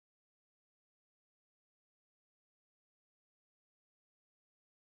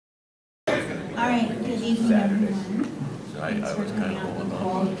right, good evening everyone. Thanks for coming out in the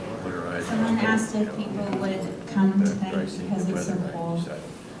cold. Someone asked if people would come tonight because it's so cold.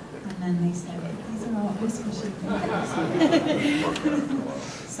 And then they said, these are all ice fishing things.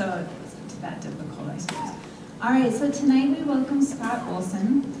 So it's that difficult, I suppose. All right, so tonight we welcome Scott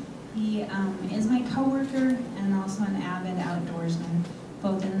Olson. He is my coworker and also an avid outdoorsman,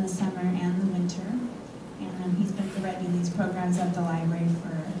 both in the summer and the winter. And he's been directing these programs at the library for,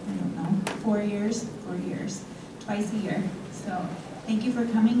 I don't know, 4 years, twice a year. So thank you for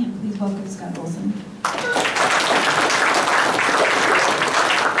coming, and please welcome Scott Olson.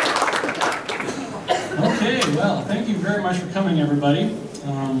 Okay, well, thank you very much for coming, everybody.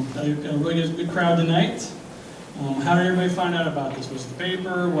 I've got a really good crowd tonight. How did everybody find out about this? Was it the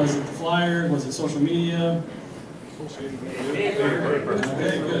paper? Was it the flyer? Was it social media? Paper.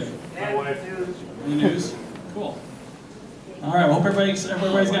 Okay, good. Any news? Cool. All right, well, hope everybody's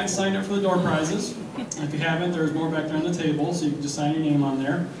gotten signed up for the door prizes. If you haven't, there's more back there on the table, so you can just sign your name on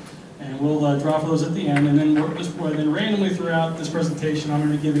there. And we'll draw for those at the end. And then then randomly throughout this presentation, I'm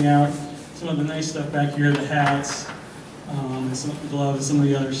going to be giving out some of the nice stuff back here, the hats, and some of the gloves, and some of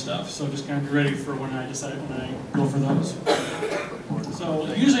the other stuff. So just kind of be ready for when I go for those. So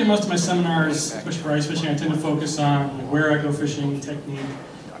usually most of my seminars, especially for ice fishing, I tend to focus on where I go fishing, technique.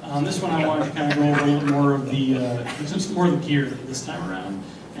 This one I wanted to kind of go over a little more of the gear this time around.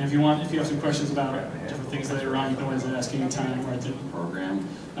 And if you have some questions about different things later on, you can always ask any time right at the end of the program.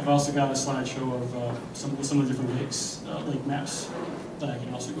 I've also got a slideshow of some of the different lake maps that I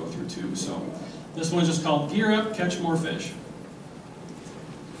can also go through too. So this one's just called Gear Up, Catch More Fish.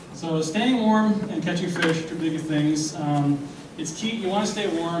 So staying warm and catching fish, two big things. It's key. You want to stay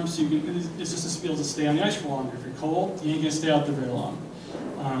warm, so it's just to be able to stay on the ice for longer. If you're cold, you ain't gonna stay out there very long.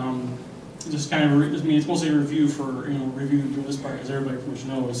 Just kind of, it's mostly a review for review for this part, because everybody pretty much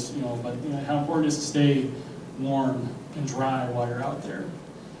knows, but how important it is to stay warm and dry while you're out there.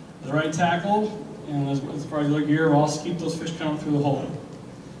 The right tackle, and as far as the other gear, will also keep those fish coming through the hole.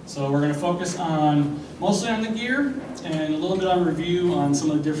 So we're going to focus mostly on the gear and a little bit on review on some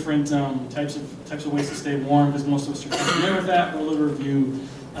of the different types of ways to stay warm, because most of us are familiar with that, but a little review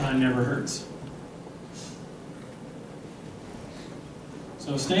never hurts.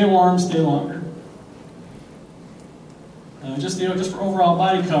 So stay warm, stay longer. Just for overall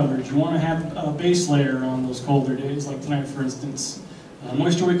body coverage, you want to have a base layer on those colder days, like tonight, for instance.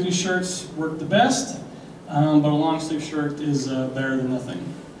 Moisture wicking shirts work the best, but a long sleeve shirt is better than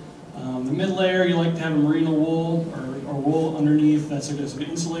nothing. The mid layer, you like to have a merino wool or wool underneath. That's a good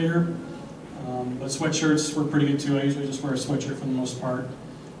insulator. But sweatshirts work pretty good too. I usually just wear a sweatshirt for the most part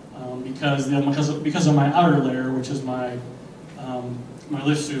because of my outer layer, which is my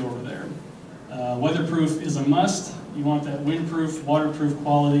lift suit over there. Weatherproof is a must. You want that windproof, waterproof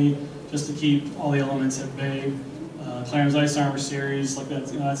quality just to keep all the elements at bay. Clam's Ice Armor series, like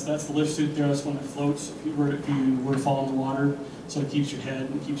that's the lift suit there. That's one that floats if you were to fall in the water. So it keeps your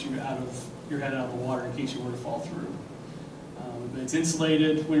head out of the water in case you were to fall through. But it's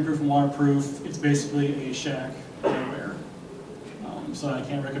insulated, windproof, and waterproof. It's basically a shack everywhere. So I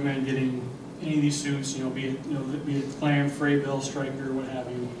can't recommend getting any of these suits, be it Clam, Fraybill, Striker, what have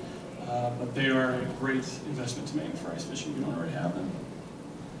you. But they are a great investment to make for ice fishing if you don't already have them.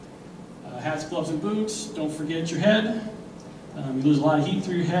 Hats, gloves, and boots. Don't forget your head. You lose a lot of heat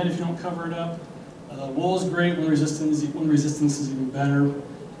through your head if you don't cover it up. Wool is great. Wind resistance is even better.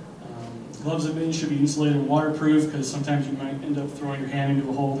 Gloves should be insulated and waterproof, because sometimes you might end up throwing your hand into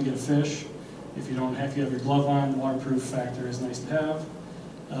a hole to get a fish. If you have your glove on, the waterproof factor is nice to have.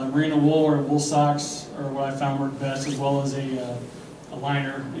 Merino wool or wool socks are what I found work best, as well as a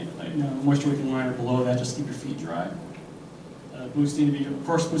liner, moisture wicking liner below that, just to keep your feet dry. Boots need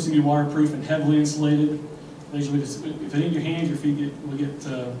to be, waterproof and heavily insulated. Usually, if it hit your hands, your feet will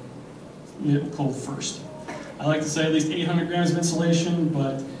get cold first. I like to say at least 800 grams of insulation,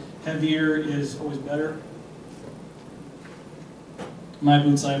 but heavier is always better. My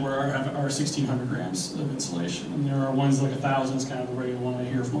boots I wear are 1,600 grams of insulation, and there are ones like 1,000 is kind of the regular one I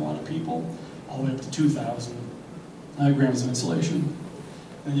hear from a lot of people, all the way up to 2,000 grams of insulation.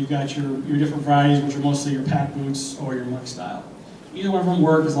 Then you've got your different varieties, which are mostly your pack boots or your muck style. Either one of them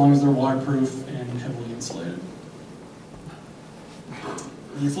work as long as they're waterproof and heavily insulated.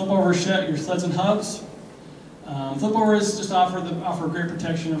 When you flip over your sleds and hubs, flip overs just offer great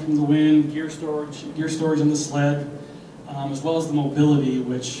protection from the wind, gear storage in the sled, as well as the mobility,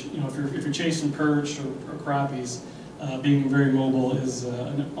 which if you're chasing perch or crappies, being very mobile is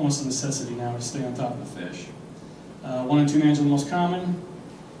almost a necessity now to stay on top of the fish. 1 and 2 mans are the most common.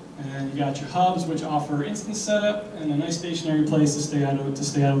 And you got your hubs, which offer instant setup and a nice stationary place to stay out of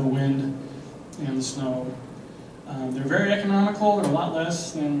the wind. and the snow. They're very economical. They're a lot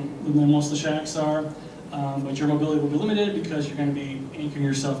less than most of the shacks are, but your mobility will be limited because you're going to be anchoring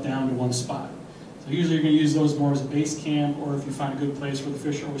yourself down to one spot. So usually you're going to use those more as a base camp, or if you find a good place where the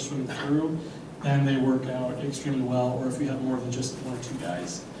fish are always swimming through, then they work out extremely well. Or if you have more than just 1 or 2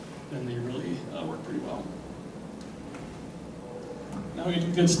 guys, then they really work pretty well. Now we get to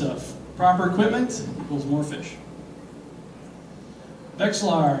the good stuff. Proper equipment equals more fish.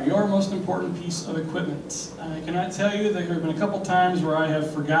 Vexilar, your most important piece of equipment. I cannot tell you that there have been a couple times where I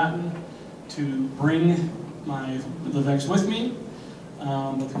have forgotten to bring the Vex with me.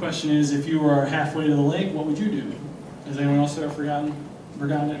 But the question is, if you are halfway to the lake, what would you do? Has anyone else ever forgotten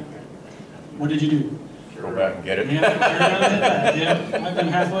it? What did you do? Go back and get it. Yeah, turn around and get back. Yeah, I've been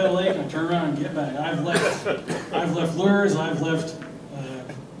halfway to the lake and I turn around and get back. I've left lures. I've left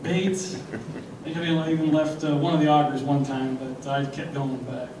baits. I think I even left one of the augers one time, but I kept going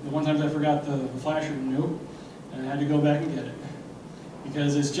back. The one time I forgot the flasher, nope, and I had to go back and get it.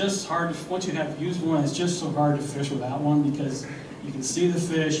 Because it's just hard, once you have used one, it's just so hard to fish without one, because you can see the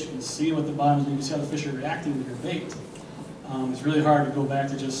fish, you can see what the bottom is, you can see how the fish are reacting with your bait. It's really hard to go back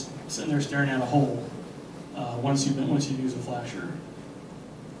to just sitting there staring at a hole once you've used a flasher.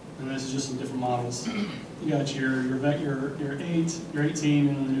 And this is just some different models. You got your 8, your 18,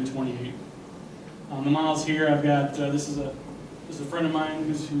 and the new 28. The models here, I've got this is a friend of mine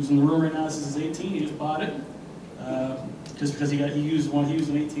who's in the room right now. This is his 18. He just bought it just because he used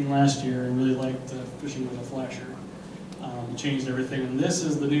an 18 last year and really liked fishing with a flasher. Changed everything. And this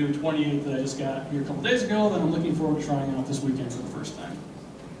is the new 28 that I just got here a couple days ago that I'm looking forward to trying out this weekend for the first time.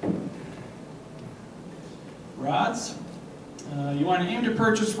 Rods. You want to aim to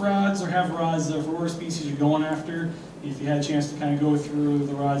purchase rods or have rods for whatever species you're going after. If you had a chance to kind of go through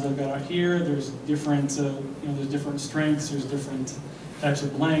the rods I've got out here, there's different, there's different strengths, there's different types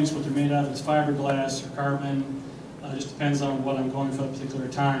of blanks, what they're made of. It's fiberglass or carbon. It just depends on what I'm going for at a particular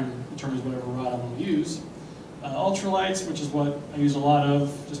time in terms of whatever rod I'm going to use. Ultralights, which is what I use a lot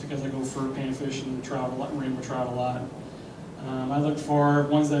of, just because I go for panfish and trout, rainbow trout a lot. I look for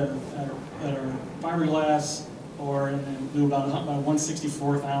ones that are fiberglass, or and do about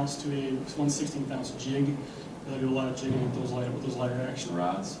 1/64 ounce to a 1/16 ounce jig. I do a lot of jigging with those lighter action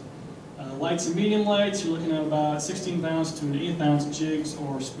rods. Lights and medium lights, you're looking at about 16 ounce to an 1/8 ounce jigs,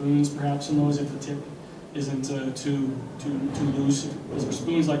 or spoons perhaps in those if the tip isn't too loose. Because our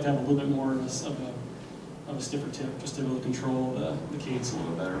spoons like to have a little bit more of a stiffer tip, just to be able to control the cadence a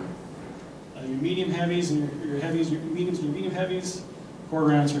little better. Your medium heavies and your heavies, your mediums and your medium heavies,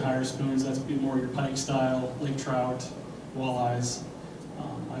 1/4 ounce or higher spoons. That's more your pike style, lake trout, walleyes.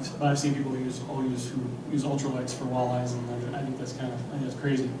 But I've seen people who use ultralights for walleyes, and I think that's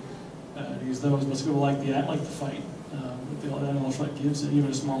crazy to use those. Most people like the fight. That ultralight gives it, even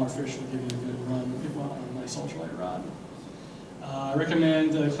a smaller fish will give you a good run on a nice ultralight rod. I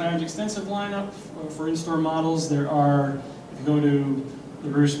recommend Clam's extensive lineup for in-store models. There are, if you go to the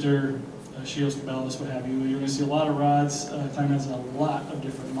Rooster, Shields, Cabela's, what have you, you're going to see a lot of rods. Clam has a lot of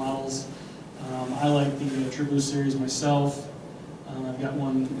different models. I like the True Blue series myself. I've got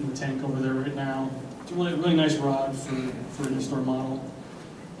one in the tank over there right now. It's a really nice rod for an in-store model.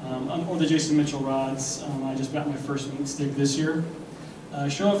 Or the Jason Mitchell rods. I just got my first meat stick this year.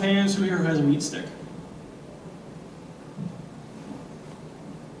 Show of hands, who here has a meat stick?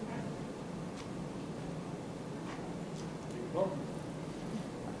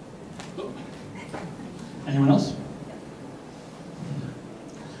 Anyone else?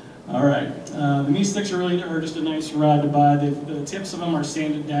 All right. The meat sticks are just a nice rod to buy. The tips of them are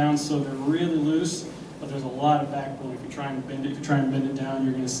sanded down, so they're really loose. But there's a lot of backbone. If you try and bend it down,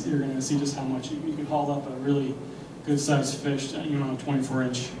 you're going to see just how much you can haul up a really good-sized fish, even on a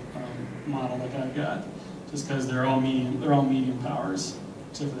 24-inch model like I've got. Just because they're all medium powers,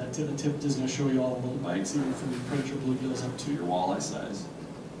 except for that tip. The tip is going to show you all the little bites, even from your predator bluegills up to your walleye size.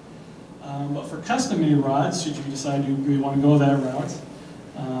 But for custom-made rods, should you decide you want to go that route,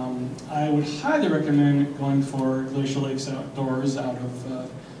 I would highly recommend going for Glacial Lakes Outdoors out of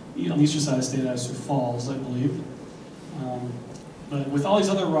on the eastern side of the state, out of Sioux Falls, I believe. But with all these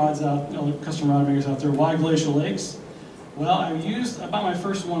other rods out, custom rod makers out there, why Glacial Lakes? Well, I bought my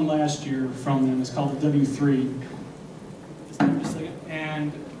first one last year from them. It's called the W3. Just a second.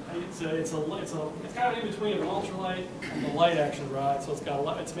 And it's kind of in between an ultralight and a light action rod. So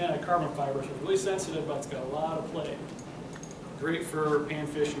it's made out of carbon fiber, so it's really sensitive, but it's got a lot of play. Great for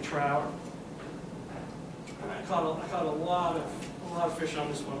panfish and trout. I caught a lot of fish on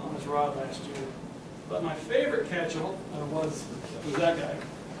this rod last year. But my favorite catch-all was that guy.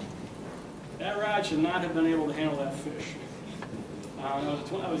 That rod should not have been able to handle that fish.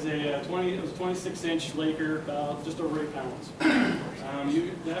 It was a 26-inch Laker, about just over 8 pounds.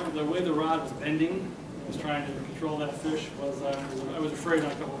 The way the rod was bending, I was trying to control that fish, I was afraid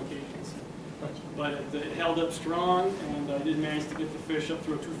on a couple of occasions. But it held up strong, and I did manage to get the fish up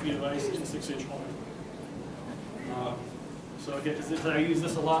through 2 feet of ice in a 6-inch hole. So again, I used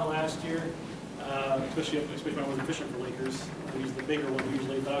this a lot last year, especially when I wasn't fishing for Lakers. I used the bigger one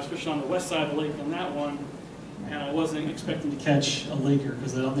usually, but I was fishing on the west side of the lake on that one, and I wasn't expecting to catch a Laker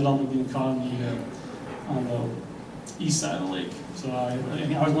because they'd all be being caught on the east side of the lake. So I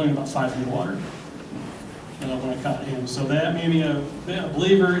was going about 5 feet of water when I caught him. So that made me a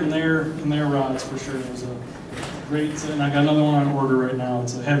believer in their rods for sure. It was a great, and I got another one on order right now.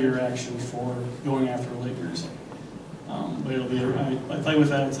 It's a heavier action for going after Lakers. But it'll be, I played with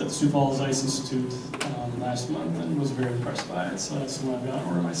that at the Sioux Falls Ice Institute last month and was very impressed by it. So that's the one I've got on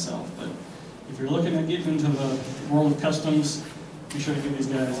order myself. But if you're looking at getting into the world of customs, be sure to give these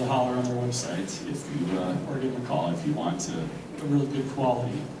guys a holler on their website if you, or give them a call if you want a really good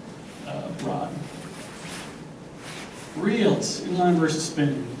quality rod. Reels, inline versus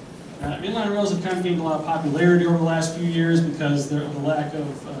spinning. Inline reels have kind of gained a lot of popularity over the last few years because of the lack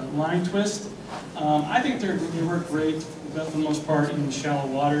of line twist. I think they work great, for the most part, in shallow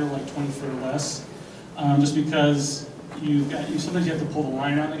water, like 20 foot or less, just because sometimes you have to pull the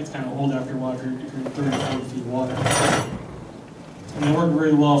line out. It gets kind of old after a while if you're in 30 feet of water. And they work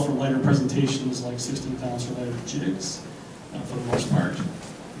very well for lighter presentations, like 16 pounds for lighter jigs, for the most part.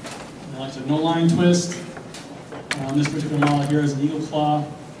 And like I said, no line twist. This particular model here is an Eagle Claw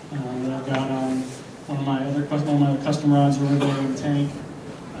that I've got on one of my custom rods over there in the tank.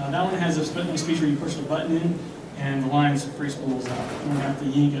 That one has a nice feature where you push the button in and the line free spools out. You don't have to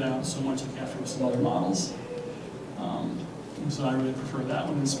yank it out so much like you have with some other models. So I really prefer that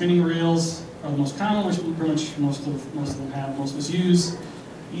one. And spinning reels are the most common, which pretty much most of them have, most of us use.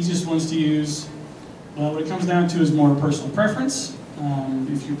 Easiest ones to use. But what it comes down to is more personal preference.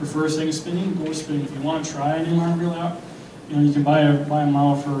 If you prefer, say, spinning, go with spinning. If you want to try an inline reel out, you can buy a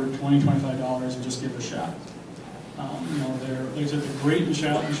model for $20, $25 and just give it a shot. They're great in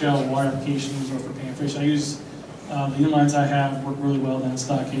shallow water applications or for panfish. I use the inlines I have work really well down at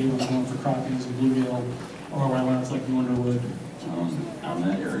Stockade when I'm going for crappies and bluegill, or when I went out to like the Underwood out in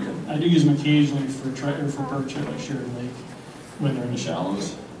that area. I do use them occasionally for perch at like Sheridan Lake when they're in the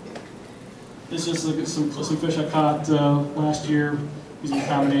shallows. This is just some fish I caught last year using a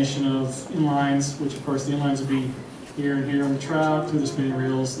combination of inlines, which of course the inlines would be here and here on the trout, through the spinning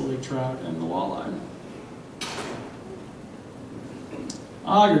reels, the lake trout, and the walleye.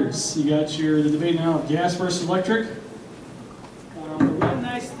 Augers, you got the debate now of gas versus electric. The one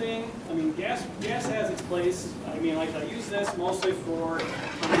nice thing, gas has its place. I use this mostly for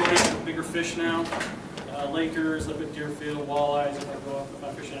bigger fish now. Lakers, a bit Deerfield, walleyes if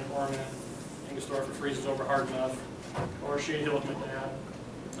I fish in an ornament, Angostura if it freezes over hard enough, or Shade Hill with my dad.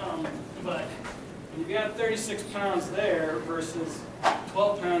 But when you got 36 pounds there versus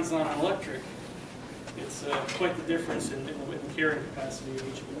 12 pounds on an electric, it's quite the difference in the carrying capacity of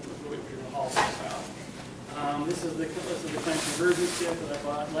each if you're going to haul stuff out. This is the Clam conversion kit that I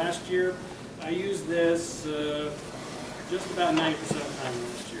bought last year. I used this just about 90% of the time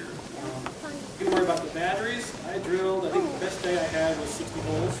last year. Didn't worry about the batteries. I think the best day I had was 60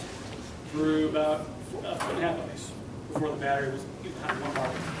 holes through about a foot and a half ice before the battery was even one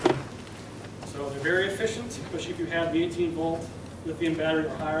bar. So they're very efficient, especially if you have the 18-volt lithium battery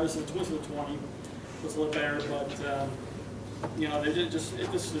or higher. This is the 20. Was a little better, but this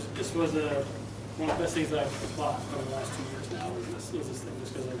was one of the best things that I've bought over the last 2 years now. Was this thing,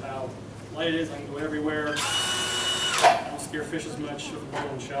 just because of how light it is. I can go everywhere. I don't scare fish as much if I'm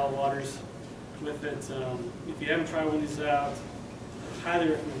going in shallow waters with it. If you haven't tried one of these out, I highly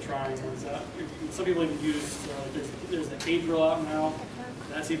recommend trying ones out. Some people even use there's the cage reel out now.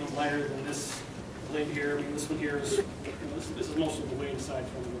 That's even lighter than this blade here. This one here is this is most of the weight aside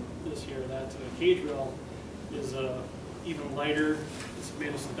from this here. That cage reel is even lighter. It's made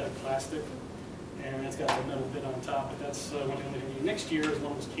of synthetic plastic, and it's got a metal bit on top. But that's one thing I'm going to need next year is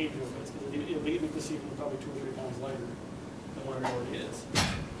one of those cage reel bits, because it'll make this even probably 2 or 3 pounds lighter than what it already is.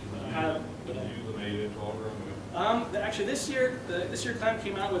 Did you use an 8-inch auger? Actually, this year Clam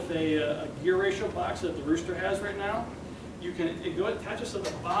came out with a gear ratio box that the Rooster has right now. It attaches to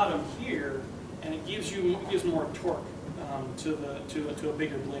the bottom here, and it gives more torque to a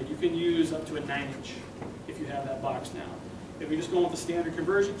bigger blade. You can use up to a 9-inch if you have that box now. If you're just going with the standard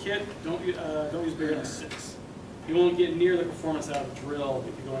conversion kit, don't use bigger than 6. You won't get near the performance out of the drill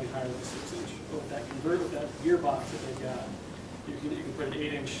if you go any higher than 6-inch. But with that gear box that they've got, you can put an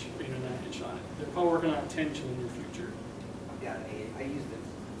 8-inch or even a 9-inch on it. They're probably working on a 10-inch in the near future. Yeah, I used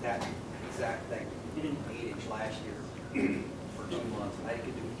that exact thing, 8-inch last year for 2 months. I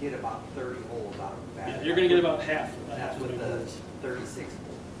could get about 30 holes out of that. Yeah, you're going to get about half. That's of with the holes. 36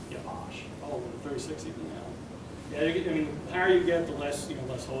 hole Yeah. Bosch. Oh, the 36 even now. Yeah, I mean, the higher you get, the less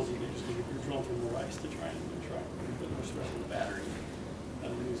less holes you get, just because you're drilling through more ice to try and put more stress on the battery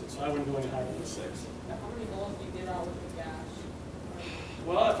and use it. So I wouldn't go any higher than 6. How many holes do you get out with the gas?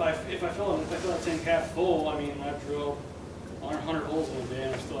 Well, if I fill that tank half full, I mean, I've drilled 100 holes in a day,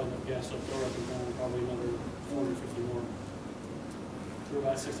 and I still have enough gas left over. I can go probably another 40 or 50 more through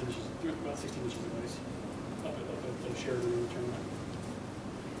about 16 inches of ice up at the Sheridan in the tournament.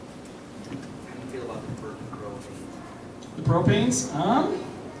 How do you feel about the propane? The propanes?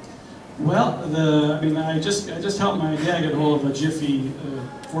 Well, I just helped my dad get a hold of a Jiffy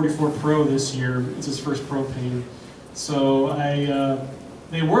 44 Pro this year. It's his first propane. So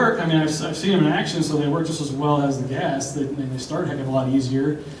they work. I mean, I've seen them in action, so they work just as well as the gas. They start a heck of a lot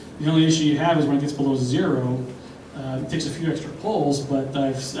easier. The only issue you have is when it gets below 0. It takes a few extra pulls, but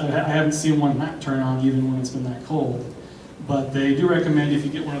I haven't seen one not turn on even when it's been that cold. But they do recommend if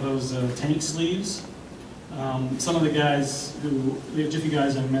you get one of those tank sleeves. Some of the guys the Jiffy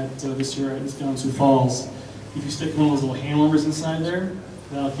guys I met this year down in Sioux Falls, if you stick one of those little hand warmers inside there,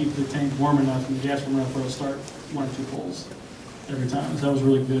 that'll keep the tank warm enough and the gas warm enough where it'll start 1 or 2 pulls every time. So that was a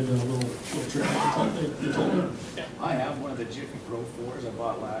really good little trick they told me. Yeah. I have one of the Jiffy Pro 4s I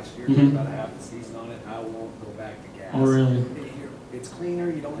bought last year. Mhm. About a half the season on it. I won't go back to gas. Oh, really? It's cleaner.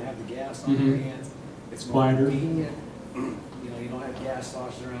 You don't have the gas on Mhm. your hands. It's more Quieter. convenient. You don't have gas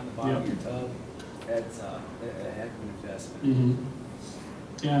sloshing around the bottom Yep. of your tub. It's a heck of an investment. Mm-hmm.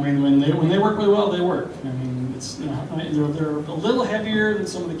 Yeah, I mean, when they work really well, they work. I mean, it's they're a little heavier than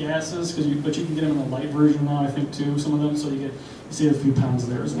some of the gases, but you can get them in a light version now, I think, too. Some of them, so you save a few pounds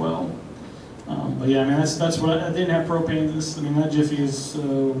there as well. But yeah, I mean, that's what I didn't have propane. That Jiffy is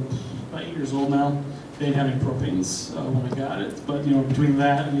about 8 years old now. They didn't have any propanes when I got it, but between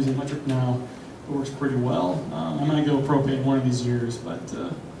that and using electric now, it works pretty well. I might go propane one of these years, but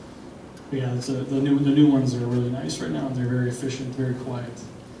yeah, the new ones are really nice right now. They're very efficient, very quiet,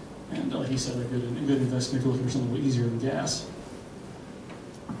 and like you said, a good investment if you're looking for something a little easier than gas.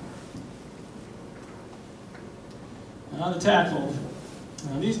 The tackle.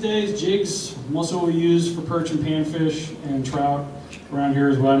 These days, jigs, most of what we use for perch and panfish and trout around here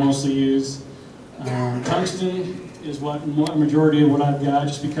is what I mostly use. Tungsten is what majority of what I've got,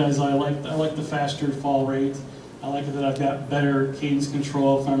 just because I like the faster fall rate. I like it that I've got better cadence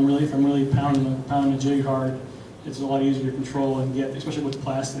control. If I'm really pounding the jig hard, it's a lot easier to control and get, especially with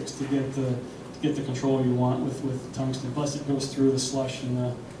plastics, to get the control you want with tungsten. Plus, it goes through the slush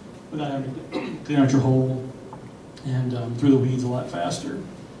and without having to clean out your hole, and through the weeds a lot faster.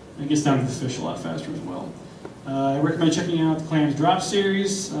 And it gets down to the fish a lot faster as well. I recommend checking out the Clam's Drop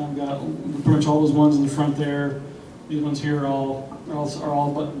Series. I've got pretty much all those ones in the front there. These ones here are all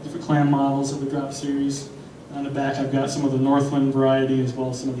different Clam models of the Drop Series. On the back, I've got some of the Northland variety as well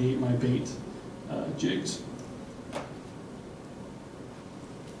as some of the 8x bait jigs.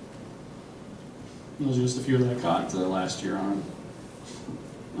 And those are just a few that I caught last year on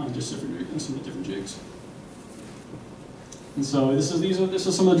just some of the different jigs. And so this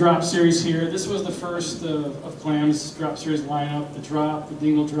is some of the Drop Series here. This was the first of Clam's Drop Series lineup: the drop, the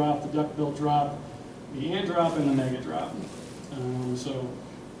dingle drop, the duckbill drop, the ant drop, and the mega drop. So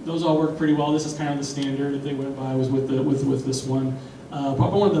those all work pretty well. This is kind of the standard that they went by was with this one.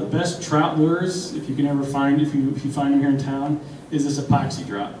 Probably one of the best trout lures, if you can ever find, if you find them here in town, is this epoxy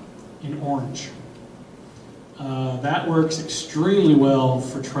drop in orange. That works extremely well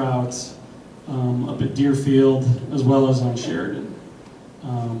for trouts up at Deerfield as well as on Sheridan.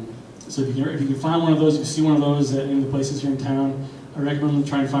 So if you can find one of those, if you see one of those at any of the places here in town, I recommend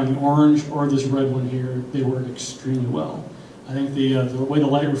trying to find the orange or this red one here. They work extremely well. I think the way the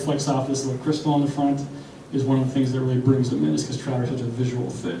light reflects off this little crystal on the front is one of the things that really brings them in, is because trout are such a visual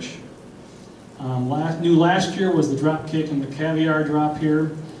fish. New last year was the drop kick and the caviar drop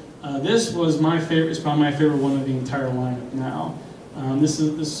here. This was my favorite. It's probably my favorite one of the entire lineup now.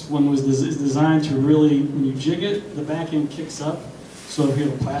 This one was designed to really, when you jig it, the back end kicks up. So if you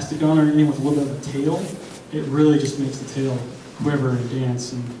have a plastic on or anything with a little bit of a tail, it really just makes the tail quiver and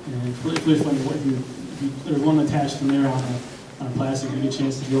dance. And it's really fun to if there's one attached from there on a plastic, you get a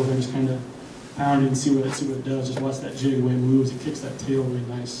chance to go over and just kind of pound it and see what it does. Just watch that jig the way it moves. It kicks that tail really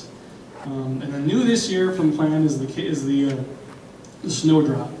nice. And then new this year from Clam is the snow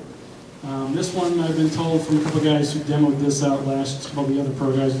drop. This one I've been told from a couple of guys who demoed this out a couple of the other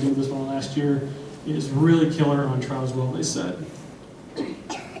pro guys who did this one last year, is really killer on trout as well, they said.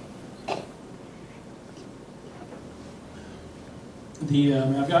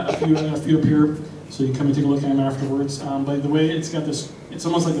 I've got a few up here, so you can come and take a look at them afterwards. By the way, it's got this, it's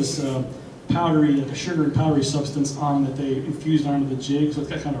almost like this powdery, like a sugar powdery substance on that they infused onto the jig, so it's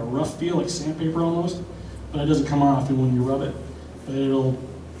got kind of a rough feel, like sandpaper almost, but it doesn't come off when you rub it. But it'll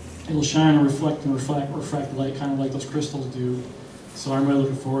shine and reflect light, kind of like those crystals do. So I'm really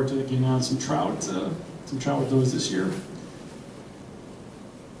looking forward to getting out some trout with those this year.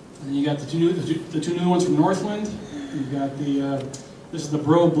 And you got the two new ones from Northland. You've got this is the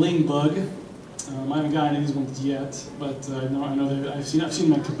Bro Bling Bug. I haven't got any of these ones yet, but I know that I've seen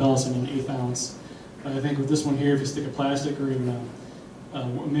them at Cabela's in an 1/8 ounce. But I think with this one here, if you stick a plastic or even a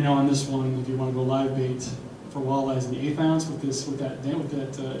minnow on this one, if you want to go live bait for walleyes in the 1/8 ounce with that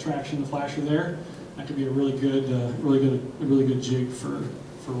attraction, the flasher there, that could be a really good jig for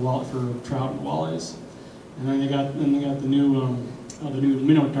trout and walleyes. And then they got the new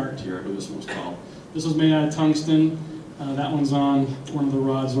minnow dart here, I believe this one was called. This was made out of tungsten. That one's on one of the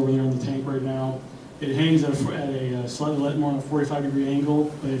rods over there in the tank right now. It hangs at a slightly more than a 45-degree angle,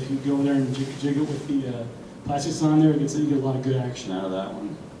 but if you go over there and jig it with the plastics on there, you get a lot of good action out of that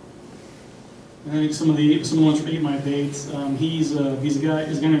one. And then some of the ones from Eat My Baits. He's a guy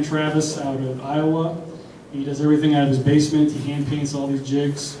named Travis out of Iowa. He does everything out of his basement. He hand paints all these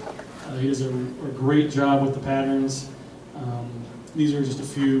jigs. He does a great job with the patterns. These are just a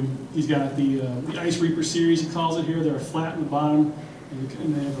few. He's got the Ice Reaper series, he calls it here. They're flat in the bottom, and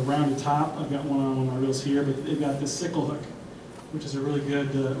they have a rounded top. I've got one on one of my reels here, but they've got this sickle hook, which is a really good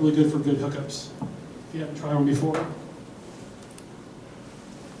for good hookups. If you haven't tried one before.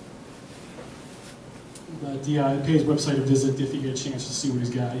 But yeah, it pays website a visit if you get a chance to see what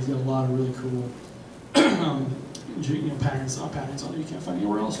he's got. He's got a lot of really cool patterns on it you can't find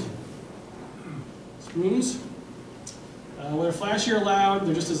anywhere else. Spoons. They're flashy or loud.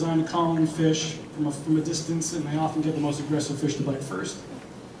 They're just designed to call in fish from a distance, and they often get the most aggressive fish to bite first.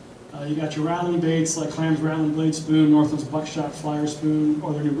 You got your rattling baits like Clam's Rattling Blade Spoon, Northland's Buckshot Flyer Spoon,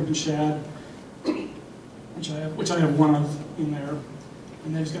 or their new Rip and Shad, which I have one of in there.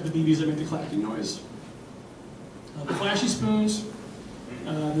 And then just got the BBs that make the clacking noise. The flashy spoons,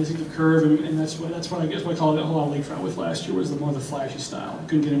 they seem to curve, and that's what I guess what I called it a whole lot of lake trout with last year, was the more the flashy style.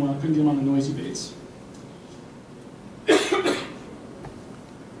 Couldn't get them on the noisy baits.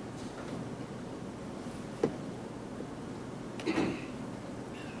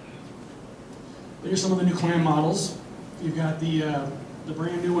 Here's some of the new Clam models. You've got the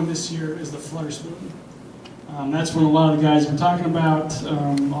brand new one this year is the Flutter Spoon. That's when a lot of the guys have been talking about, a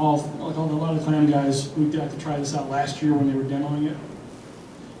lot of the Clam guys, we got to try this out last year when they were demoing it.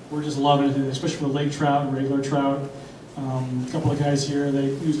 We're just loving it, especially for lake trout and regular trout. A couple of guys here, they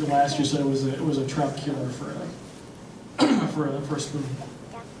used it last year, so it was a trout killer for a spoon.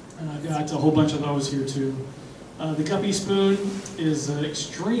 And I've got a whole bunch of those here too. The Guppy Spoon is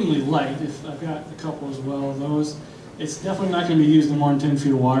extremely light. I've got a couple as well of those. It's definitely not going to be used in more than 10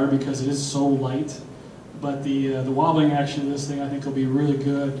 feet of water because it is so light. But the wobbling action of this thing, I think, will be really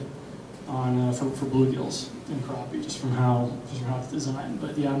good on for bluegills and crappie, just from how it's designed.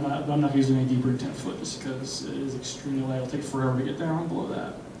 But yeah, I'm not using any deeper than 10 foot just because it is extremely light. It'll take forever to get down below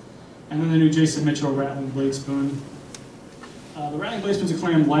that. And then the new Jason Mitchell Rattling Blade Spoon. The Rattling Blade Spoons at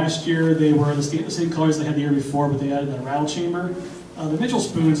Clam last year, they were the same colors they had the year before, but they added that rattle chamber. The Mitchell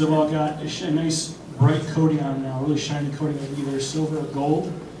spoons have all got a nice bright coating on them now, really shiny coating of either silver or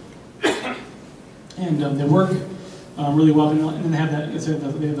gold. And they work really well. And then they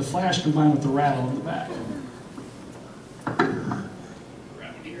have the flash combined with the rattle in the back. Grab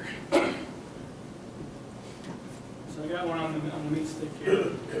one here. So I got one on the meat stick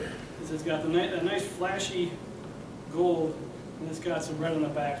here. It's got the nice flashy gold, and it's got some red on the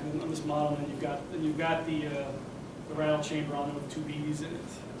back on this model. And you've got the rattle chamber on it with 2 BBs in it.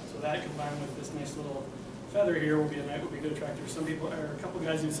 So that combined with this nice little feather here will be a good attractor. Some people, or a couple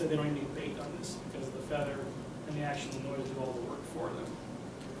guys who said they don't even need bait on this because of the feather and the action and noise do all the work for them.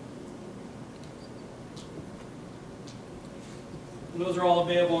 And those are all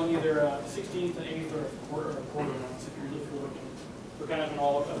available in either 1/16, an 1/8, or a quarter ounce if you're looking for kind of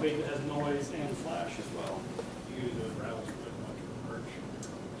a bait that has noise and flash as well. You use those rattles with much merch.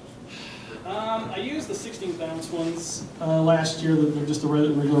 I used the 16th ounce ones last year. They're just the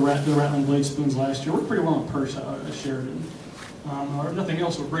regular Rattling Blade Spoons last year. Worked pretty well in purse at Sheridan. Or if nothing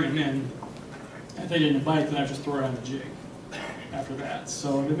else, we'll bring them in. If they didn't bite, then I just throw it on the jig after that.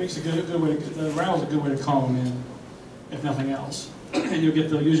 So it makes a good way. The rattle's a good way to call them in, if nothing else. And you'll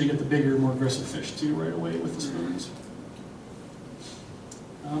usually get the bigger, more aggressive fish too right away with the spoons.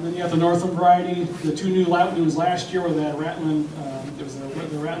 Then you have the Northland variety. The 2 new loud ones last year were that Rattling. There was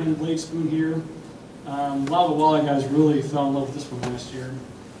the Rattling Blade Spoon here. A lot of the walleye guys really fell in love with this one last year.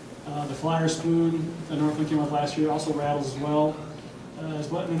 The flyer spoon that Northland came out last year also rattles as well.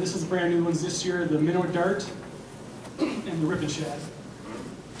 And this is the brand new ones this year, the minnow dart and the rip and shad.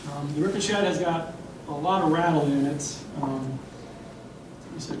 The rip and shad has got a lot of rattle in it. Let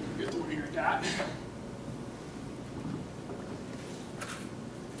me see if I can get the one here I got.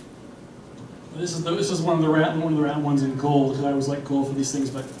 This is one of the rattle ones in gold, because I always like gold for these things,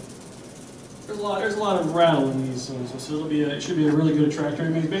 but there's a lot of rattle in these, so it should be a really good attractor. I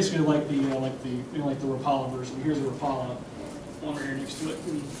mean, it's basically like the Rapala version. Here's a Rapala one right here next to it.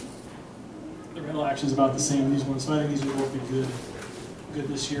 And the rattle action is about the same in these ones, so I think these will work good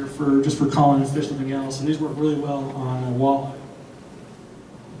this year for calling and fish, nothing else. And these work really well on walleye.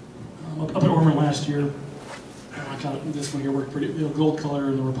 Up at Ormond last year, this one here worked pretty. The gold color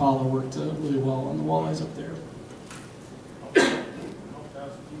and the Rapala worked really well on the walleyes up there.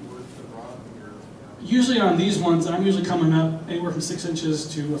 Usually on these ones, I'm usually coming up anywhere from 6 inches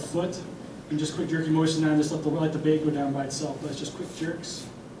to a foot, and just quick jerky motion down, just let the bait go down by itself. That's just quick jerks,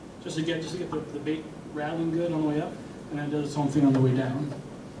 just to get the bait rattling good on the way up, and then it does its own thing on the way down.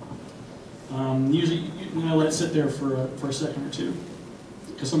 Usually, I let it sit there for a second or two,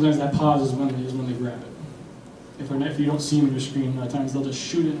 because sometimes that pause is when they grab it. If you don't see them on your screen, a lot of times they'll just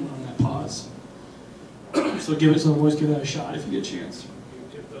shoot in on that pause. So always give that a shot if you get a chance.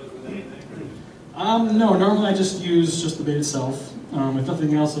 No, normally I just use the bait itself. If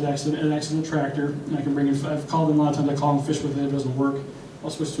nothing else, it acts as an attractor, and I can bring in. I've called them a lot of times. I call them fish with it. It doesn't work.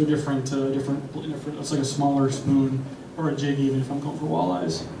 I'll switch to a different. It's like a smaller spoon or a jig, even if I'm going for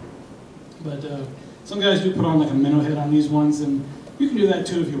walleyes. But some guys do put on like a minnow head on these ones, and you can do that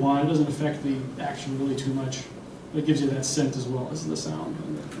too if you want. It doesn't affect the action really too much. But it gives you that scent as well as the sound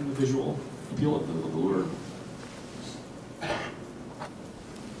and the visual appeal of the lure.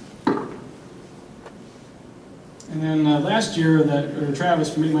 And then last year, Travis,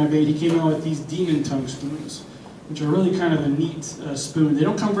 from Make My Bait, he came out with these demon tongue spoons, which are really kind of a neat spoon. They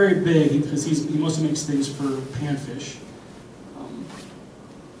don't come very big because he mostly makes things for panfish.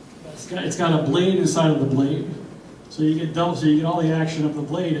 It's got a blade inside of the blade, so you get all the action of the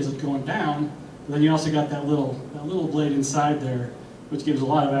blade as it's going down. But then you also got that little blade inside there, which gives a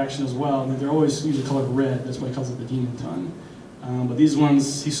lot of action as well. And they're always usually colored red. That's why he calls it the demon tongue. But these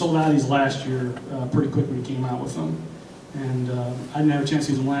ones, he sold out of these last year pretty quick when he came out with them. And I didn't have a chance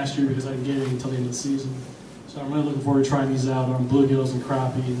to use them last year because I didn't get any until the end of the season. So I'm really looking forward to trying these out on bluegills and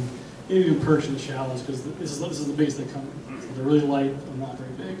crappie and maybe even perch in the shallows, because this is the biggest they come in. So they're really light and not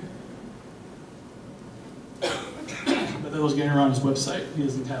very big. But those getting around his website, he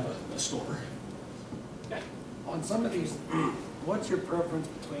doesn't have a store. On some of these, what's your preference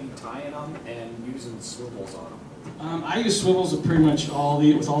between tying them and using swivels on them? I use swivels with pretty much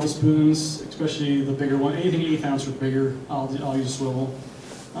with all the spoons, especially the bigger one. Anything 1/8 ounce or bigger, I'll use a swivel.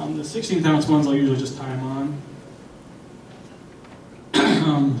 The 16th ounce ones I'll usually just tie them on.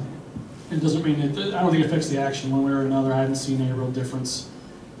 It doesn't mean I don't think it affects the action one way or another. I haven't seen any real difference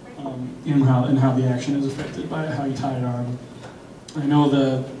in how the action is affected by how you tie it on. I know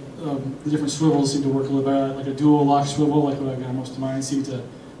the different swivels seem to work a little better, like a dual lock swivel, like what I've got most of mine, seem to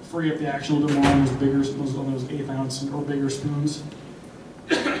free up the action a little bit more on those 1/8 ounce or bigger spoons,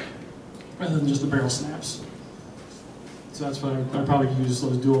 rather than just the barrel snaps. So that's why I probably use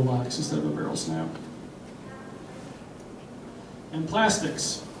those dual locks instead of a barrel snap. And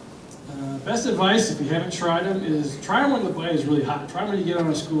plastics. Best advice, if you haven't tried them, is try them when the bite is really hot. Try them when you get on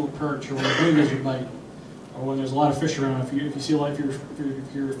a school perch or when the wind is your bite, or when there's a lot of fish around. If you see like if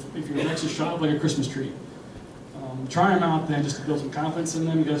your next is shot up like a Christmas tree, try them out then just to build some confidence in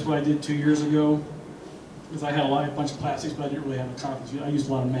them. That's what I did 2 years ago. Because I had a bunch of plastics, but I didn't really have a confidence. I used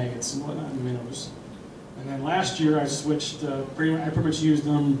a lot of maggots and whatnot in minnows. And then last year I switched. I pretty much used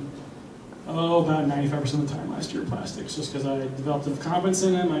them about 95% of the time last year, plastics, just because I developed enough confidence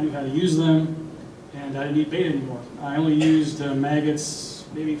in them. I knew how to use them, and I didn't need bait anymore. I only used maggots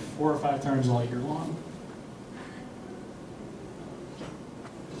maybe 4 or 5 times all year long.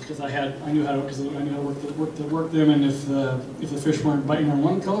 Because I knew how to work them, and if the fish weren't biting on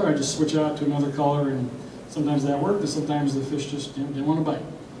one color, I just switch out to another color, and sometimes that worked, and sometimes the fish just didn't want to bite.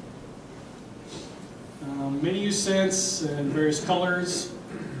 Many use scents and various colors.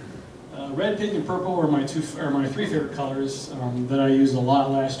 Red, pink, and purple are my 3 favorite colors that I used a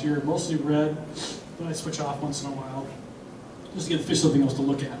lot last year. Mostly red, but I switch off once in a while, just to give the fish something else to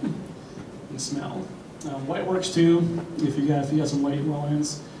look at and smell. White works too, if you got some white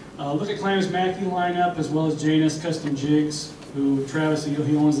well-ends. Look at Clam's Mackie lineup, as well as Janus Custom Jigs, who Travis,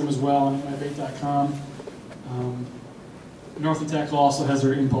 he owns them as well on mybait.com. Northland Tackle also has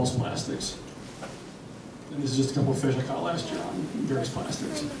their impulse plastics. And this is just a couple of fish I caught last year on various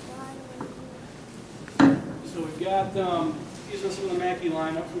plastics. So we've got, these are some of the Mackie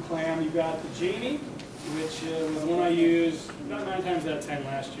lineup from Clam. You've got the Jamie, which was the one I used about 9 times out of 10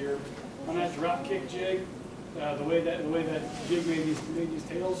 last year. On that drop kick jig, the way that jig made these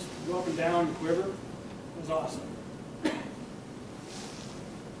tails go up and down and quiver was awesome.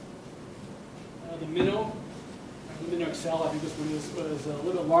 The Minnow Excel, I think this one was a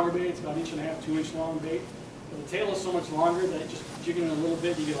little bit longer bait. It's about 1.5 inch, 2 inch long bait. But the tail is so much longer that just jigging it a little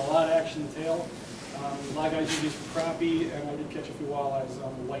bit, you get a lot of action in the tail. A lot of guys use these for crappie, and I did catch a few walleyes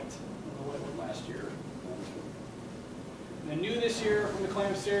on the white one last year. And new this year from the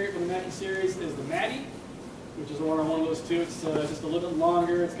Clam series, from the Mackie series, is the Maddie, which is one of those two. It's just a little bit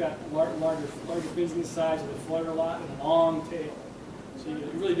longer. It's got larger fins on the sides, they flutter a lot, and a long tail. So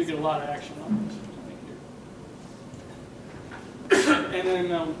you really do get a lot of action on this. And then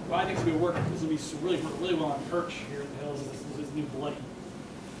what I think is going to work, this will be really well on perch here in the hills, is this new Bloody.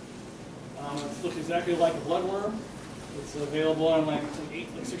 It looks exactly like a bloodworm. It's available in like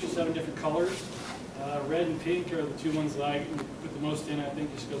 6 or 7 different colors. Red and pink are the two ones that I put the most in, I think,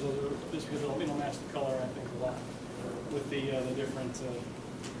 just because it'll match the color, I think, a lot with the different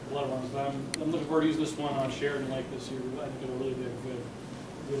bloodworms. But I'm looking forward to using this one on Sheridan Lake this year. I think it'll really be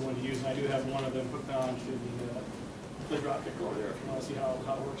a good one to use, and I do have one of them hooked on to the drop kick over there if you want to see how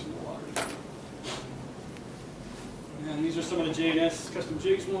it works in the water. And these are some of the J&S custom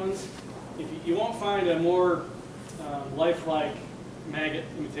jigs ones. You won't find a more lifelike maggot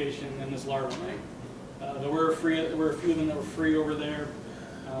imitation than this larva mite. There were a few of them that were free over there,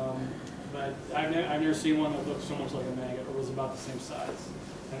 but I've never seen one that looked so much like a maggot or was about the same size.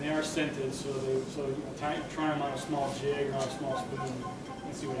 And they are scented, so try them on a small jig or on a small spoon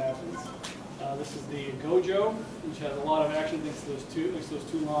and see what happens. This is the Gojo, which has a lot of action thanks to those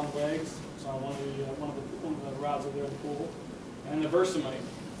two long legs. It's on one of the rods over there in the pool. And the Versamite,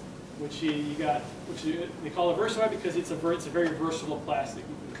 which they call it Versamite because it's a very versatile plastic.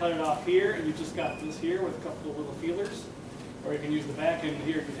 You can cut it off here, and you've just got this here with a couple of little feelers, or you can use the back end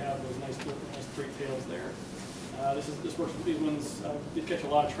here. You have those nice straight tails there. This works with these ones. I did catch a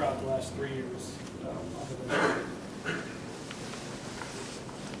lot of trout the last 3 years off of them.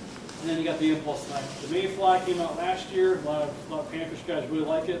 And then you got the Impulse Knife. The Mayfly came out last year. A lot of panfish guys really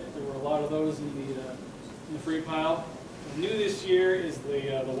like it. There were a lot of those in the free pile. And new this year is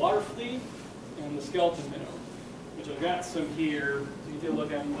the Water Flea and the Skeleton Minnow, which I've got some here. So you can take a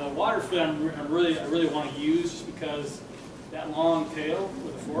look at them. The Water Flea I really want to use just because that long tail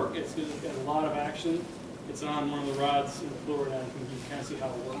with a fork, it's got a lot of action. It's on one of the rods in Florida, and you can kind of see how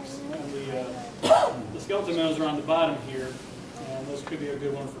it works. And the Skeleton Minnows are on the bottom here. And those could be a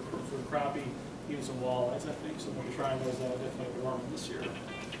good one for crappie, even some walleyes, I think. So we'll be trying those out definitely warm this year.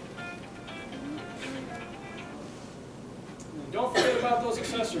 And don't forget about those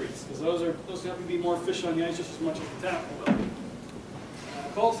accessories, because those have to be more fish on the ice just as much as the tackle.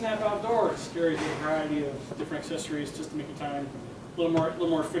 Cold Snap Outdoors carries a variety of different accessories just to make your time a little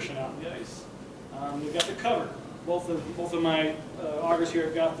more efficient out on the ice. We've got the cover. Both of my augers here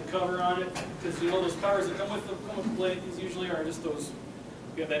have got the cover on it, because those covers that come with the blade, these usually are just those.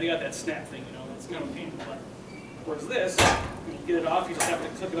 They got that snap thing, that's kind of a pain in the butt. Whereas this, when you get it off, you just have to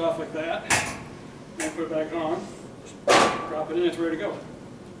click it off like that, and put it back on. Just drop it in, it's ready to go.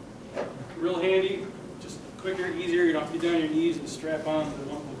 Real handy, just quicker, easier. You don't have to get down on your knees and strap on the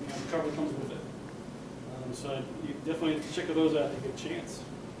cover that comes with it. So you definitely check those out if you get a chance.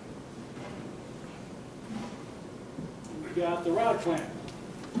 We got the rod clamp.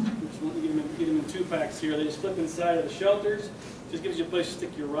 Just want to get them in 2-packs here. They just flip inside of the shelters. Just gives you a place to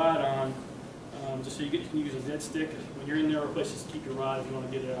stick your rod on, just so you can use a dead stick when you're in there, or a place to keep your rod if you want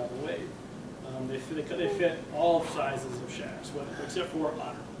to get it out of the way. They fit all sizes of shacks, except for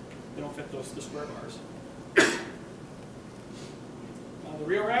otter. They don't fit the square bars. The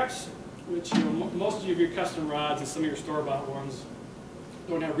reel wraps, which most of your custom rods and some of your store-bought ones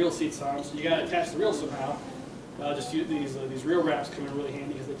don't have reel seats on them, so you got to attach the reel somehow. Just use these reel wraps come in really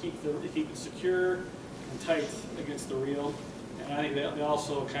handy because they keep it secure and tight against the reel. And I think they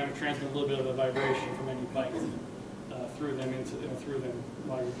also kind of transmit a little bit of a vibration from any bite through them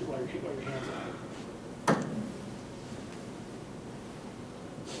while your hands on it.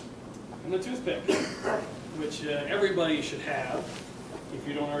 And the toothpick, which everybody should have. If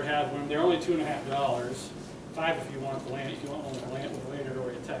you don't already have one, they're only $2.50. $5 if you want one with a lanyard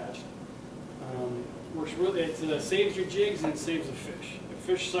already attached. Works really. It saves your jigs and it saves the fish. If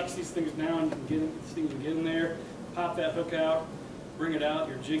fish sucks these things down, these things can get in there. Pop that hook out, bring it out.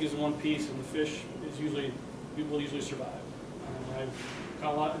 Your jig is in one piece, and the fish will usually survive. I've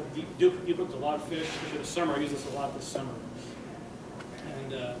caught a lot, deep hooked a lot of fish, especially this summer. I use this a lot this summer.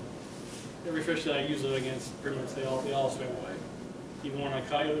 And every fish that I use it against, pretty much they all swim away. Even when I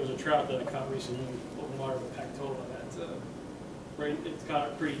caught, there was a trout that I caught recently in open water with Pactola. It's caught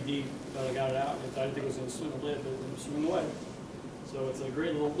it pretty deep, but I got it out. I didn't think it was going to swim the lid, but it was swimming away. So it's a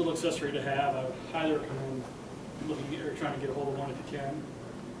great little accessory to have. I would highly recommend looking or trying to get a hold of one if you can.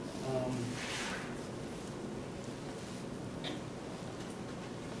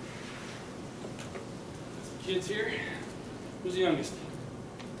 Some kids here. Who's the youngest?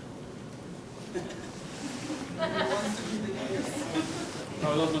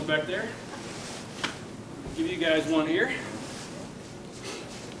 Oh, those ones back there. Give you guys one here.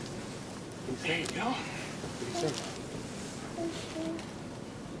 There you go.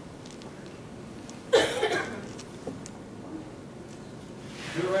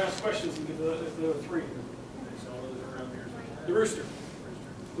 Do a ask questions and get the three. The rooster.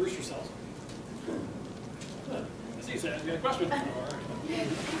 The rooster sells them. I see you said you got a question.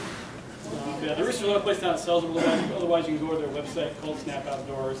 Yeah, the rooster's the only place that sells them. Otherwise, you can go to their website called Clam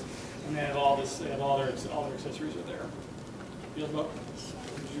Outdoors, and they have all this. They have all their accessories are there. Feels about.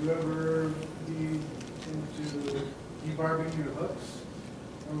 Would you ever be into debarbing your hooks,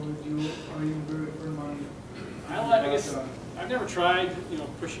 or are you very firm on? I guess I've never tried,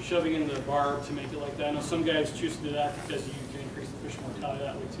 shoving in the barb to make it like that. I know some guys choose to do that because you can increase the fish mortality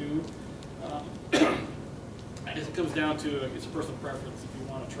that way too. I guess it comes down to it's a personal preference if you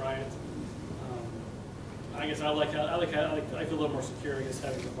want to try it. I guess I feel a little more secure, I guess,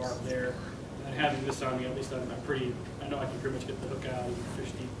 having the barb there. And then having this on me, at least I know I can pretty much get the hook out and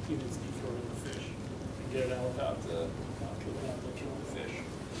fish deep, even deep throw in the fish, and get it out without killing the fish.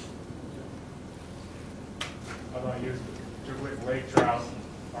 How about you? With lake trout,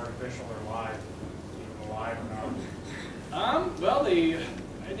 artificial or live? Even alive or not? Well, the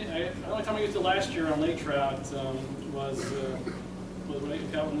only time I used it last year on lake trout was when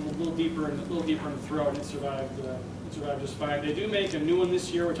it got a little deeper in the throat, and it survived just fine. They do make a new one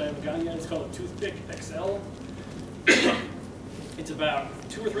this year, which I haven't gotten yet. It's called a Toothpick XL. It's about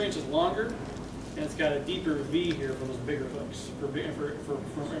 2 or 3 inches longer, and it's got a deeper V here for those bigger hooks for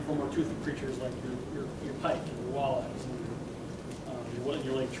more toothed creatures like your pike and your walleyes and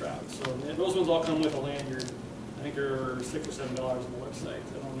your lake trout. So those ones all come with a lanyard. I think they're $6 or $7 on the website.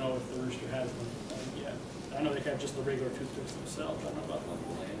 I don't know if the rooster has them yet. I know they have just the regular toothpicks themselves. I don't know about the ones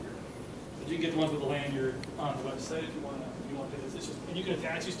with the lanyard. But you can get the ones with the lanyard on the website if you want to. It's just, and you can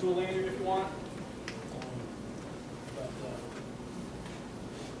attach these to a lanyard if you want.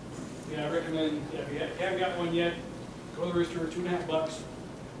 Yeah, I recommend. Yeah, if you haven't got one yet, go to the rooster. $2.50.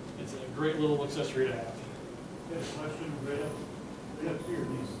 It's a great little accessory to have. Yes, question right up here.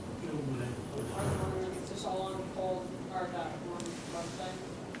 These gentlemen. It's just all on cold or that one website.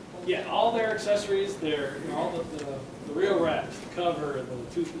 Yeah, all their accessories, all the reel wraps, the cover, the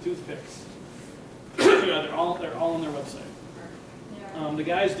toothpicks. Yeah, they're all on their website. The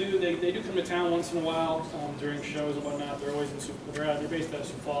guys they do come to town once in a while during shows and whatnot. They're always they're based out of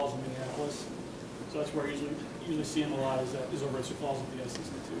Sioux Falls in Minneapolis, so that's where I usually see them a lot. Is over at Sioux Falls at the Ice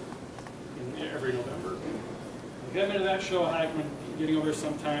Institute every November. If you haven't been to that show, I recommend getting over there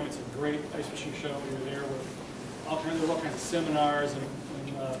sometime. It's a great ice fishing show. We were there with all kinds of seminars, and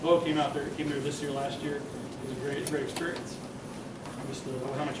Bo came there this year, last year. It was a great experience. Just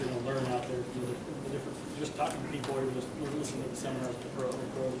how much you're going to learn out there, the different, just talking to people, or just listening to the seminars with the pros.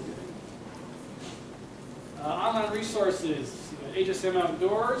 Online resources, HSM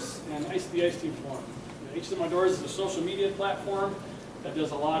Outdoors and the Ice Team Forum. HSM Outdoors is a social media platform that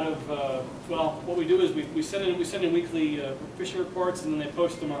does a lot of, what we do is we send in weekly fishing reports, and then they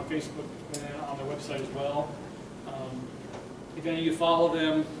post them on Facebook and on their website as well. If any of you follow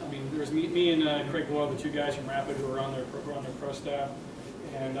them, there's me and Craig Boyle, the 2 guys from Rapid who are on their pro staff,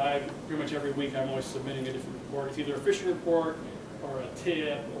 and pretty much every week I'm always submitting a different report. It's either a fishing report or a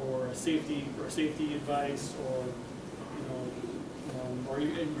tip or a safety advice or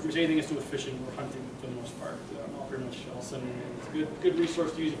pretty much anything that's to do with fishing or hunting for the most part. I'll send them in. It's a good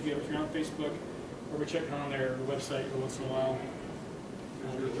resource to use if you're on Facebook or we're checking on their website every once in a while.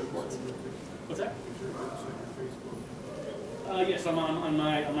 What's that? Yes, I'm on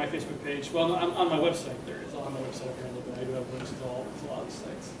my Facebook page. Well, I'm on my website. There it is on my website apparently, but I do have links to a lot of these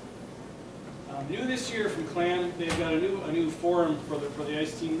sites. New this year from Clam, they've got a new forum for the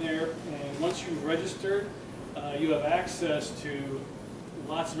ice team there, and once you've registered, you have access to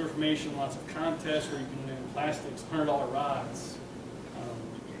lots of information, lots of contests where you can win plastics, $100 rods,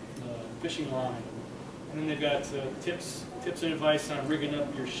 fishing line, and then they've got tips and advice on rigging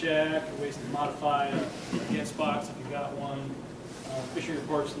up your shack, ways to modify a get box if you got one, fishing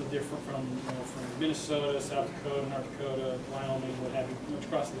reports from from Minnesota, South Dakota, North Dakota, Wyoming, what have you, pretty much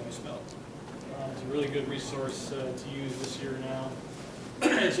across the ice belt. It's a really good resource to use this year now.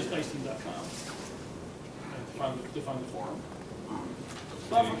 It's just iceteam.com to find the forum.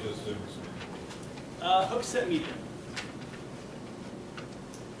 Hook set media.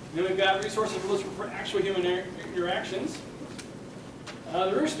 Then we've got resources for actual human interactions.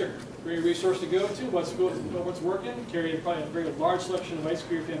 The Rooster, great resource to go to. What's working? Carry probably a very large selection of ice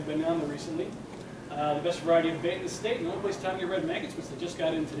gear if you haven't been down there recently. The best variety of bait in the state. And the only place time to get red maggots, which they just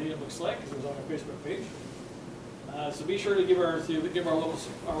got in today, it looks like, because it was on our Facebook page. So be sure to give our local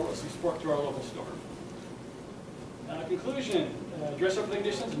support to our local store. Conclusion: dress up for the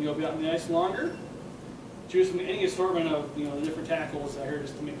conditions, and you'll be out in the ice longer. Choose from any assortment of the different tackles out here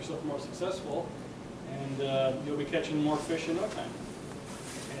just to make yourself more successful, and you'll be catching more fish in no time.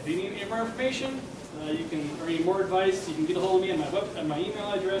 And if you need any more information, or need more advice, you can get a hold of me at my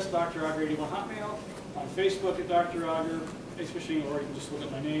email address, dr.auger81hotmail, on Facebook at Dr. Auger Ice Fishing, or you can just look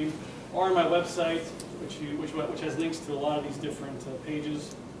at my name, or on my website, which has links to a lot of these different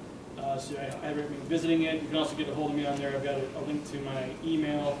pages. So I recommend visiting it. You can also get a hold of me on there. I've got a link to my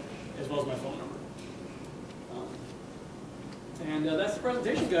email as well as my phone number. And that's the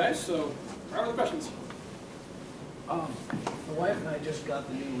presentation, guys. So, are there questions? My wife and I just got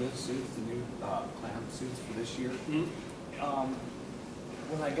the new lift suits, the new clam suits for this year. Mm-hmm.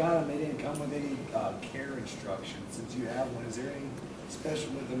 When I got them, they didn't come with any care instructions. Since you have one, is there any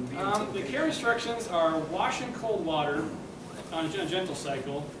special with them? The care instructions are wash in cold water on a gentle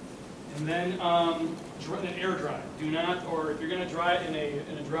cycle, and then air dry. Do not, or if you're going to dry it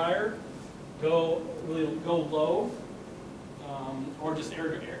in a dryer, go low, or just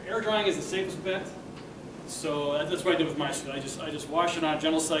air drying is the safest bet. So that's what I did with my suit. I just wash it on a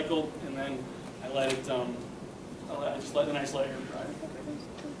gentle cycle, and then I let it I just let air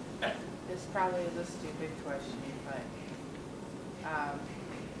dry. It's probably a stupid question, but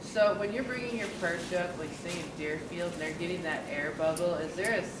so when you're bringing your perch up, like say in Deerfield, and they're getting that air bubble, is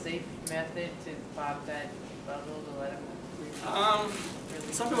there a safe method to pop that bubble to let them?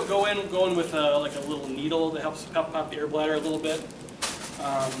 Some people go in with like a little needle that helps pop the air bladder a little bit.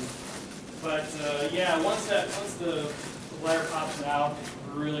 Yeah, once the bladder pops out, it's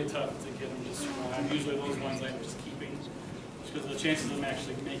really tough to get them just dry. Usually those ones I'm just keeping, just because the chances of them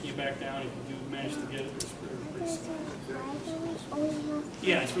actually making it back down, if you do manage to get it, they're pretty small.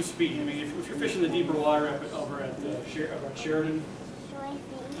 Yeah, it's with speed. I mean, if you're fishing the deeper water over at Sheridan,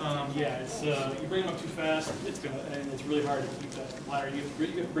 yeah, it's you bring them up too fast, and it's really hard to keep that bladder. You have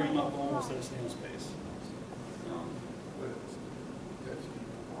to bring them up almost at a snail's pace.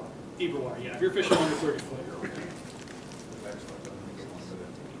 Deeper water, yeah. If you're fishing under 30 foot, you're okay.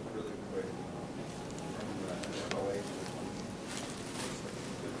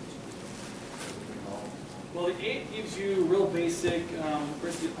 Well, the 8 gives you real basic,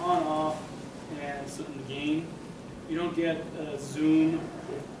 basically on/off, and something to gain. You don't get zoom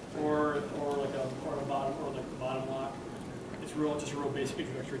or the bottom lock. It's just a real basic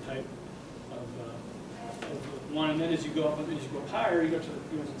introductory type of one. And then as you go up higher, you go to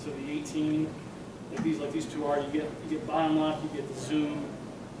the 18. Like these two are. You get bottom lock. You get the zoom.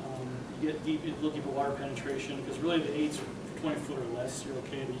 You get deeper water penetration, because really the 8s for 20 foot or less, you're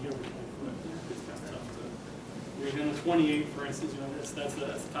okay. But you get over 20 foot, it's kind of tough to. You're doing the 28, for instance. That's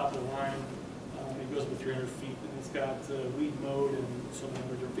the top of the line. It goes up to 300 feet, and it's got weed mode and so many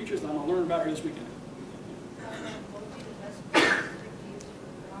other different features that I'm going to learn about here this weekend.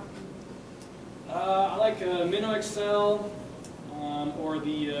 I like Minnow XL or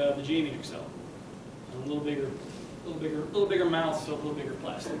the Jamie XL. A little bigger mouth, so a little bigger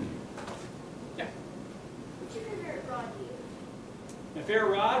plastic. Yeah. What's your favorite rod to use? My favorite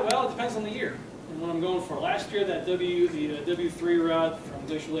rod? Well, it depends on the year and what I'm going for. Last year, the W3 rod from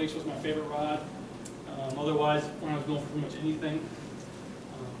Glacier Lakes was my favorite rod. Otherwise, when I was going for pretty much anything.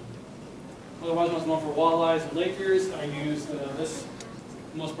 Otherwise, when I was going for walleyes and lake ears, I used for the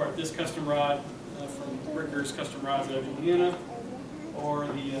most part, this custom rod from Ricker's Custom Rods out of Indiana, or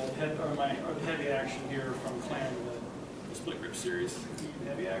the heavy action here from Clam, the split grip series,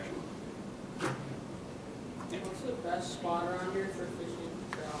 heavy action. Yeah. What's the best spot around here for fishing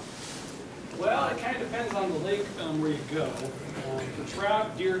trout? Well, it kind of depends on the lake where you go. For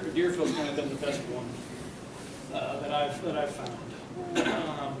trout, Deerfield's kind of been the best one that I've found.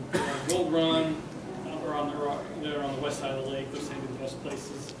 Gold Run, or on the west side of the lake, those seem to be the best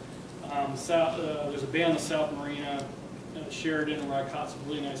places. There's a bay on the South Marina, Sheridan, where I caught some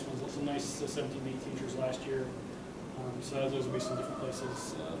really nice ones, some nice 17 to 18 last year. So those would be some different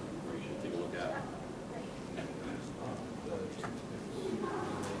places where you should take a look at.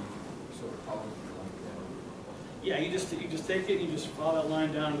 Yeah, you just take it, and you just follow that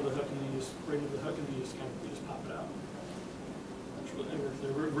line down to the hook, and then you just bring it to the hook, and then you just pop it out. It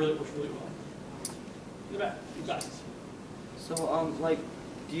really works really well. In the back, your glasses. So, like,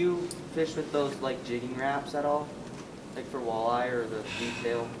 do you fish with those, like, jigging wraps at all? Like for walleye or the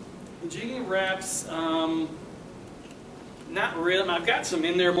detail? The jigging wraps, not really. I've got some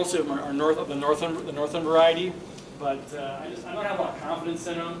in there. Most of them are the northern variety, but I don't have a lot of confidence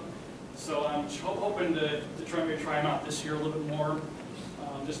in them. So I'm hoping to try them out this year a little bit more,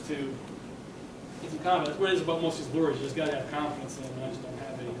 just to get some confidence. What it is about most of these lures, you just got to have confidence in them, and I just don't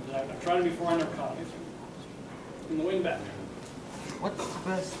have any. I've tried them before, I never caught anything. In the wind back. What's the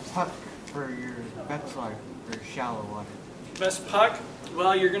best puck for your backslide for shallow water? Best puck?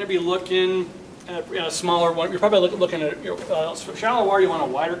 Well, you're going to be looking at a smaller one. You're probably looking at for shallow water. You want a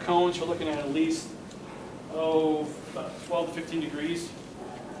wider cone. So you're looking at least about 12 to 15 degrees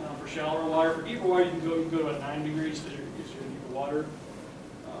for shallower water. For deeper water, you can go to about 9 degrees because you're deeper water.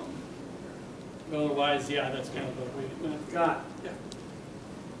 But otherwise, yeah, that's kind of the way. Scott, Yeah.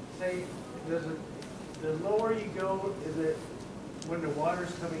 say, the lower you go, is it, when the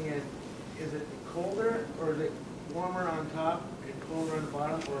water's coming in, is it colder or is it warmer on top and colder on the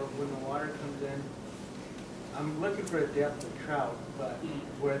bottom, or when the water comes in? I'm looking for a depth of trout, but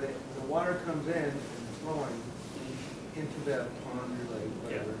where the water comes in and flowing into the pond or lake,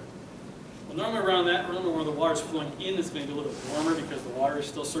 whatever. Well, normally around where the water's flowing in, it's going to be a little bit warmer because the water is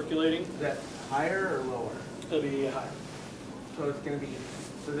still circulating. Is that higher or lower? It'll be higher. So it's going to be,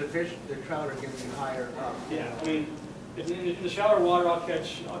 so the trout are going to be higher up. Yeah, I mean, in the shallower water, I'll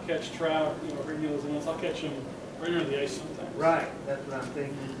catch trout, ring-eels, and I'll catch them right under the ice sometimes. Right, that's what I'm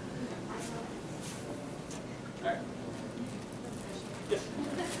thinking. All right. Yes.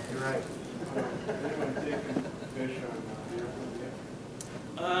 You're right.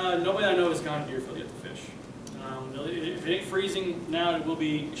 Nobody I know has gone to Deerfield yet to fish. If it ain't freezing now,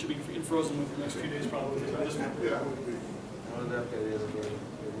 it should be frozen within the next few days probably. By this one.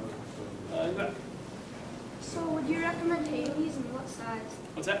 So would you recommend Haley's and what size?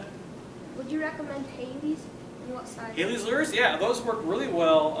 What's that? Would you recommend Haley's and what size? Haley's lures, yeah, those work really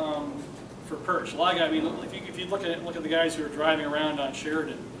well for perch. A lot of guys, I mean, if you look at the guys who are driving around on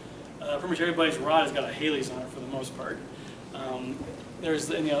Sheridan, pretty much everybody's rod has got a Haley's on it for the most part.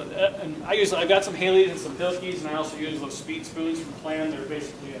 I've got some Haleys and some Pilkies, and I also use those speed spoons from Clam. They're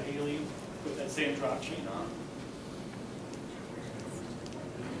basically a Haley with that same drop chain on.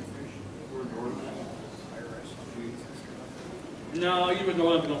 No, you would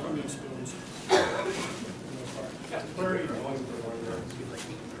go up and go from those spoons.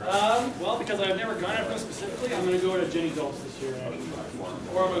 Well, because I've never gone after them specifically, I'm going to go to Jenny Doltz this year,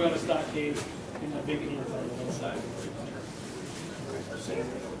 or I'm going to Stockade in a big heater on the inside.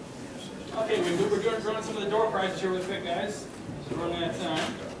 Okay, we're running some of the door prizes here really quick, guys. So we're running out of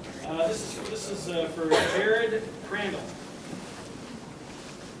time. This is for Jared Crandall.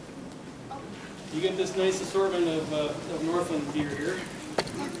 You get this nice assortment of Northland deer here.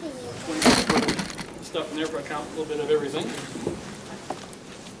 Stuff in there for account a little bit of everything.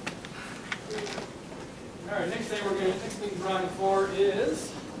 All right, next thing we're drawing for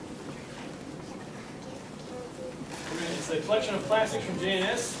is it's a collection of plastics from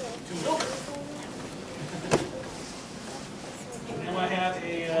J&S to Wilbur. Now I have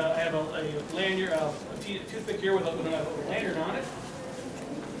a lanyard, a toothpick here with a lanyard on it.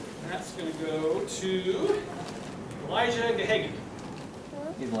 That's going to go to Elijah Gahagan.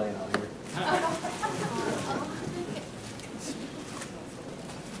 He's laying out here.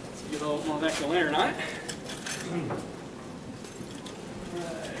 Let's get a little more extra lantern on it.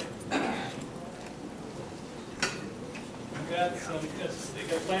 I've got some, they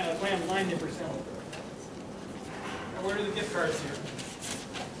got a Clam line nipper cell. Now where are the gift cards here?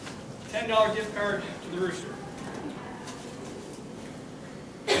 $10 gift card to the Rooster.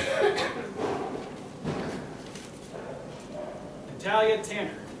 Natalia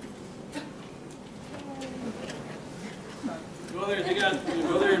Tanner. Go there,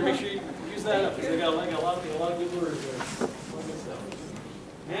 go there and make sure you use that up because they got a lot of good lures there. Good stuff.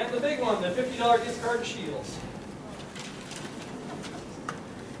 And the big one, the $50 gift card to Shields.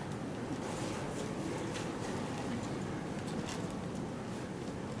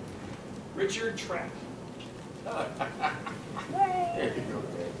 Richard Track. Yay!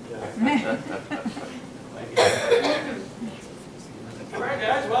 All right,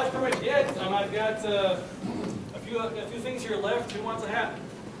 guys. Well, that's pretty much it. I've got a few things here left. Who wants a hat?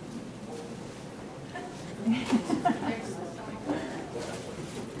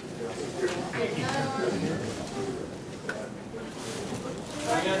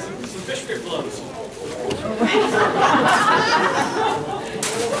 I got some fish grip gloves.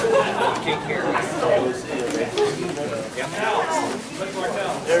 Take care. Towels. Much more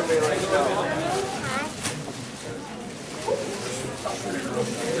towels. Everybody likes towels.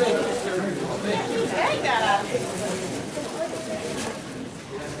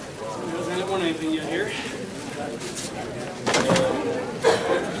 I don't want anything yet here.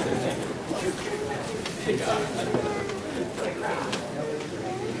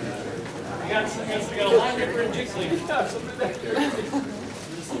 I got a line ripper and jig sleeve. Something back there.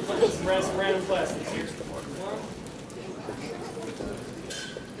 Just some random plastics here.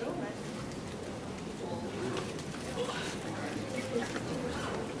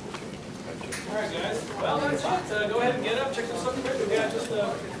 Alright guys, well that's it. Go ahead and get up, check this out quick. We got just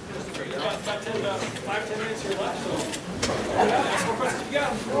about 5-10 minutes here left, so ask more questions if you got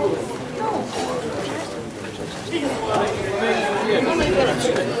them.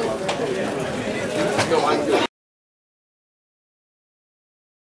 No, I'm good.